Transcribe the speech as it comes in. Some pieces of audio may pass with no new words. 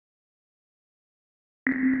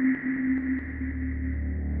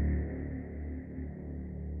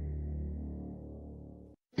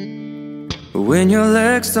When your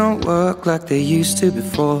legs don't work like they used to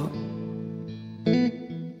before,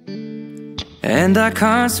 and I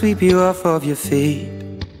can't sweep you off of your feet,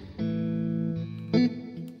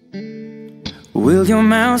 will your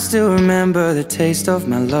mouth still remember the taste of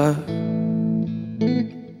my love?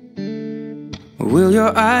 Will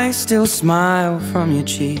your eyes still smile from your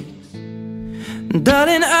cheeks?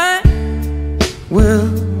 Darling, I will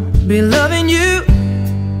be loving you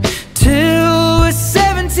till we're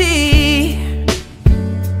 70.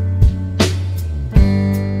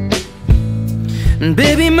 And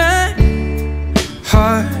baby, my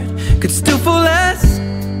heart could still fall as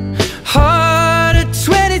hard at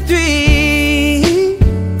 23.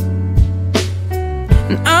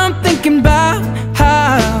 And I'm thinking about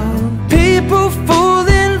how people fall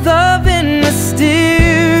in love in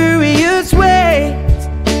mysterious ways.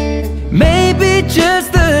 Maybe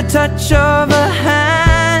just the touch of a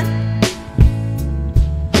hand.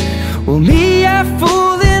 Well, me, I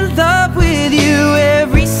fall in love with you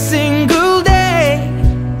every single day.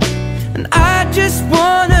 And I just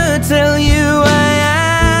wanna tell you I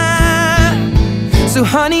am. So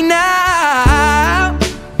honey, now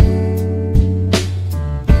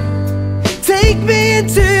take me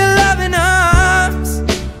into your loving arms.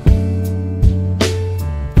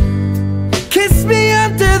 Kiss me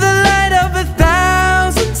under the light of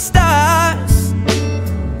 1,000 stars.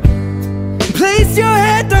 Place your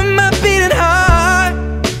head on my beating heart.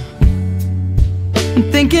 I'm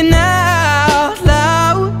thinking out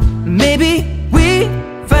loud, maybe we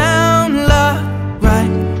found love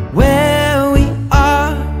right where we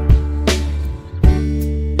are.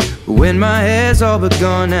 When my hair's all but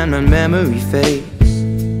gone and my memory fades,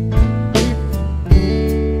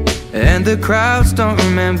 and the crowds don't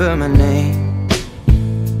remember my name,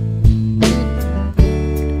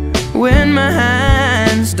 when my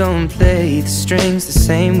hands don't play the strings the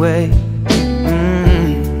same way,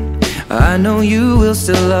 I know you will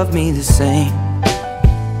still love me the same.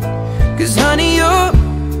 'Cause honey, your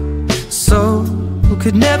soul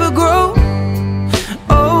could never grow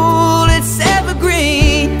old, it's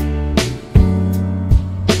evergreen.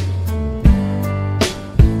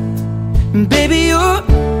 And baby, your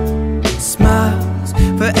smile's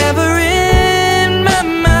forever in my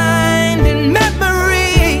mind and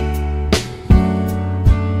memory.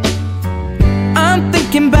 I'm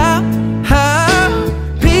thinking about how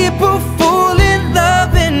people fall in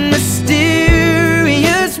love in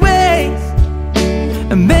mysterious ways.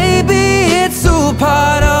 And maybe it's all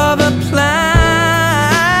part of a plan.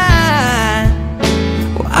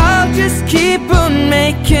 Well, I'll just keep on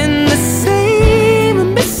making the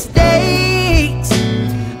same mistakes,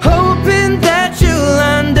 hoping that you'll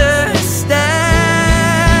understand.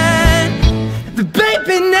 But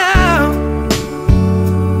baby, now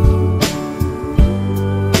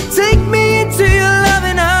take me into your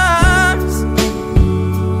loving arms.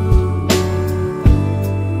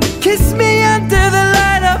 Kiss me under the